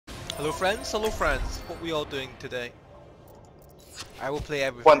Hello friends, what we all doing today? I will play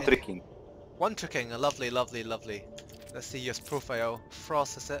everything. One tricking. One tricking, lovely. Let's see your profile.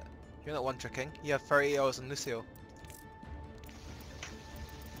 Frost is it? You're not one tricking, you have 30 hours on Lucio.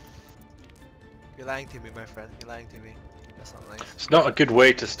 You're lying to me, my friend, you're lying to me. That's not nice. It's not a good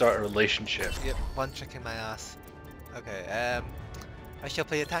way to start a relationship. Yep, one tricking my ass. Okay, I shall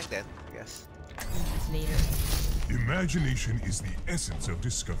play attack then, I guess. Imagination is the essence of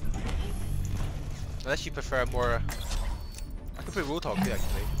discovery. Unless you prefer more... I could play Roadhog too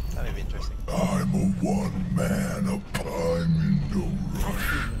actually, that may be interesting. I'm a one man, a pine in no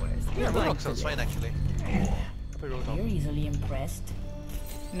rush. Yeah, Roadhog sounds fine actually. I'll play Roadhog. You're easily impressed.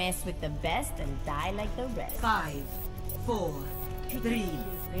 Mess with the best and die like the rest. 5, 4, 3,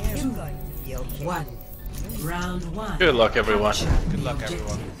 2, 1. Round 1. Good luck, everyone. Good luck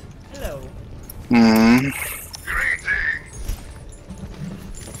everyone. Hello. Greetings.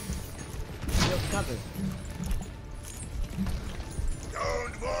 You're covered.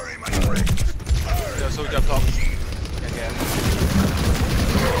 Don't worry, my friend. Yo, soldier up top. Again.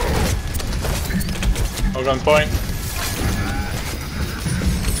 Hold on point.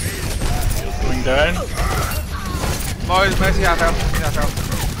 Going down. Mercy out. The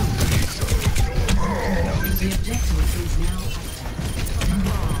objective is now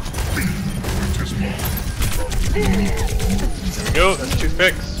There we go, that's 2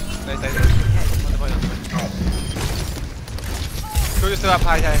 picks. Nice. On the point. Soldier's still up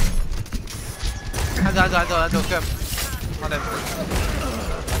high, hey. Hands on, kill him. On him.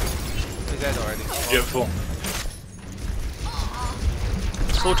 He's dead already. Beautiful.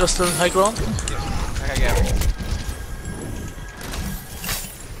 Soldier still in high ground? I can get him.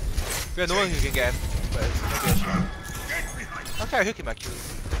 We have no one who can get him, but it's not good. Okay, I hook him actually.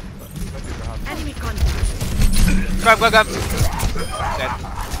 Enemy contact. Grab. Dead.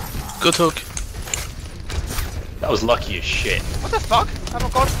 Good hook. That was lucky as shit. What the fuck? I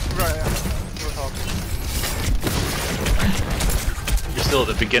haven't got Roadhog. You're still at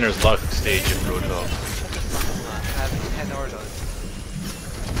the beginner's luck stage of Roadhog. I have 10 hours on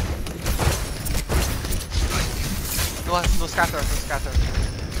it. No scatter.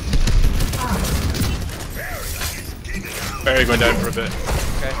 Barry going down for a bit.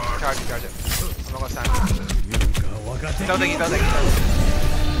 Okay, charge it. I'm not gonna stand. Don't think it.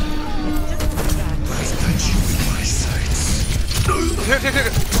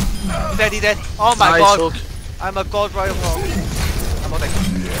 He's dead. Oh my Nice god. hook. I'm a god royal hog. I'm not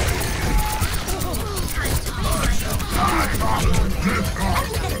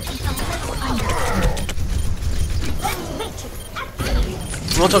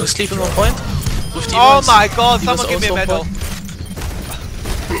Roadhog is sleeping on point. With Oh demons. my god, He someone was give me a also medal. on point.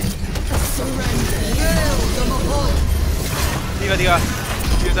 Diva.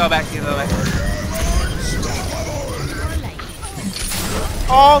 Use our back.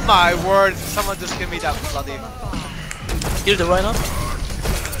 Oh my word, someone just give me that bloody... Heal the Rhino.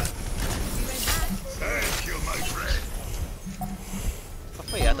 Thank you, my friend. Oh,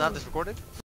 wait, I don't have this recorded?